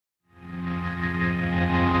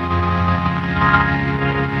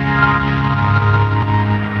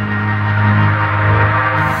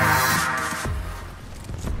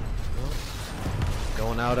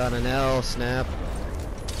Oh snap.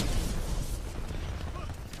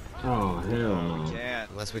 Oh hell no.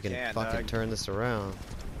 Unless we can fucking turn this around.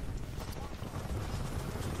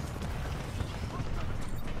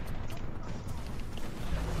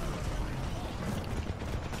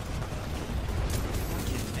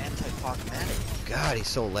 God, he's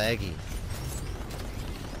so laggy.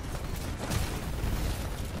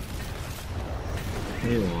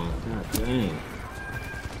 Hell on. God dang.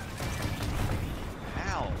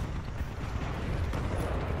 Ow.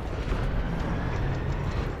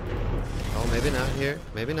 Oh, maybe not here.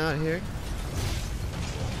 Maybe not here.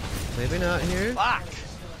 Maybe not here. Fuck.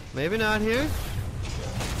 Maybe not here.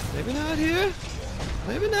 Maybe not here.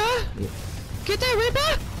 Maybe not. Get that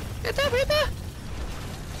Reaper! Get that Reaper!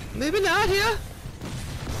 Maybe not here.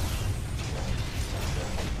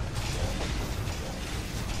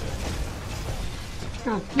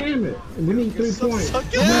 God damn it! We need 3 points.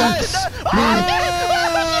 Yes!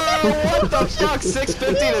 What the fuck?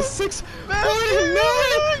 650 to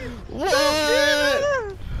 649?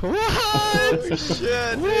 What? What? Holy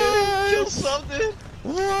shit, dude. Kill something.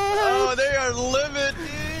 What? Oh, they are livid,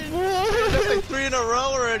 dude. That's like 3 in a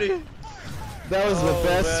row already. That was the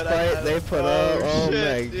best fight they put up. Oh shit,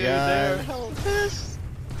 my dude, god. They're hell pissed.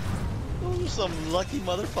 Those are some lucky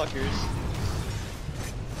motherfuckers.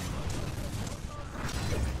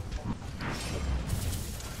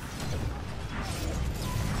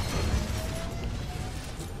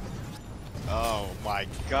 Oh my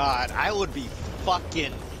god, I would be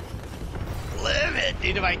fucking livid,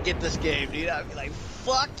 dude, if I get this game, dude. I'd be like,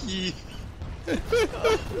 fuck you.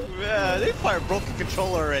 Oh, man, they probably broke the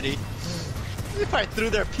controller already. They probably threw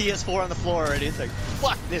their PS4 on the floor already. It's like,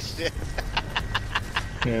 fuck this shit.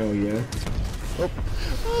 Hell yeah. Oh.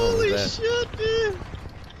 Holy shit, dude.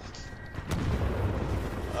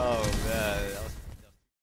 Oh man.